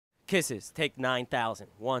Kisses, take 9,000.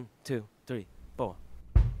 1, 2, 3, 4.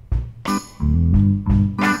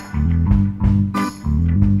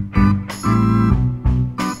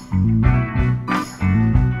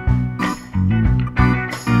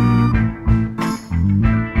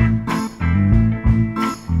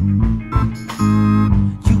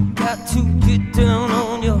 Down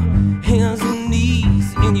on your hands and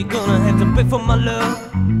knees, and you're gonna have to beg for my love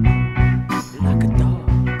like a dog.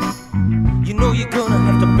 You know you're gonna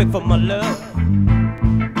have to beg for my love.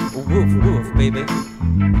 Woof, woof, baby.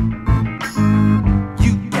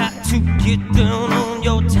 You got to get down on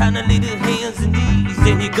your tiny little hands and knees,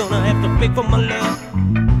 and you're gonna have to beg for my love.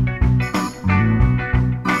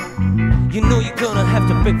 You know you're gonna have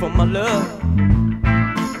to beg for my love.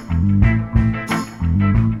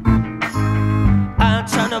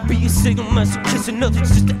 Tryna be a single master, kissing nothing,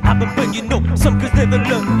 just to happen. But you know, some girls never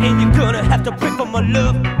love, and you're gonna have to pray for my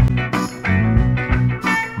love.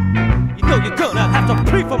 You know you're gonna have to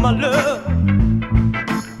pray for my love.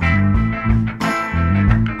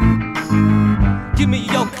 Give me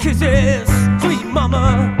your kisses, sweet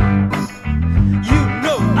mama. You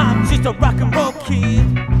know I'm just a rock and roll kid.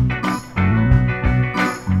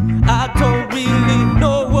 I don't really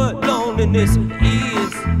know what loneliness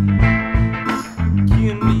is.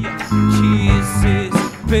 Give me your kisses,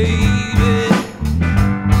 baby.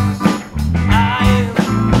 I am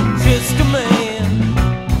just a man.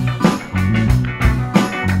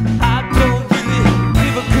 I don't really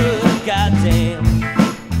give a good goddamn.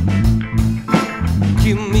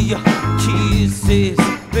 Give me your kisses,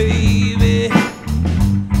 baby.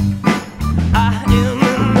 I am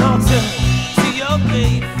an altar to your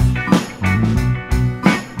faith.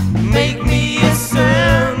 Make me a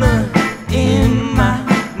sermon in my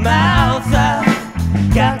mouth.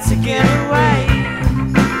 I've got to get away.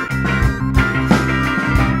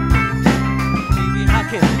 Maybe I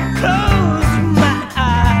can close my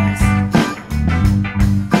eyes.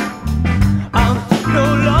 I'm no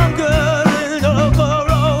longer in over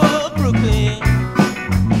Brooklyn.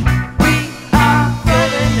 We are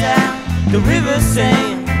further down the river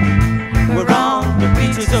Seine. We're on the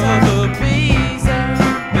beaches of the breeze,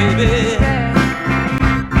 baby.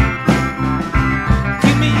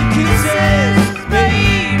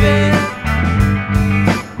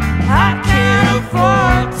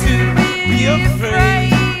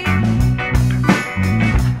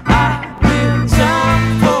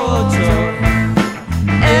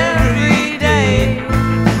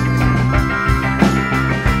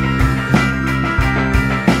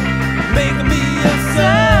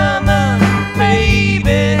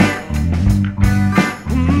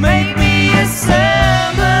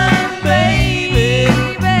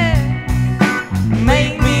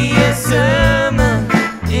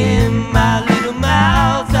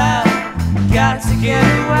 Get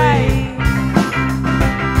away.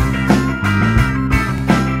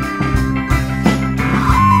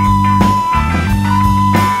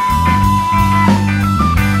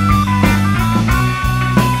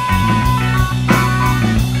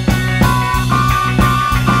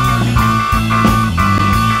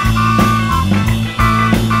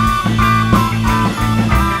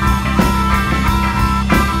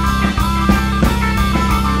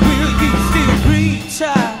 Will you still breathe,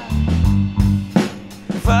 child?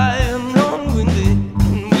 If I am long-winded,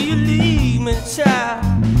 will you leave me, child?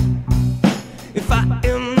 If I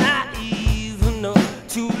am naive enough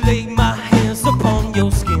to lay my hands upon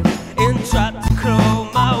your skin and try to claw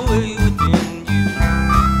my way within you,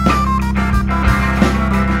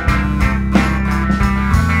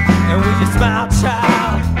 and will you smile,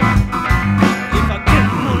 child? If I get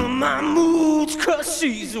one of my moods, 'cause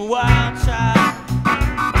she's a wild child.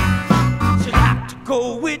 She like to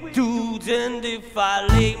go with dudes, and if I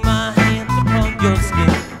lay my hands upon your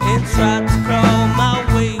skin and try to crawl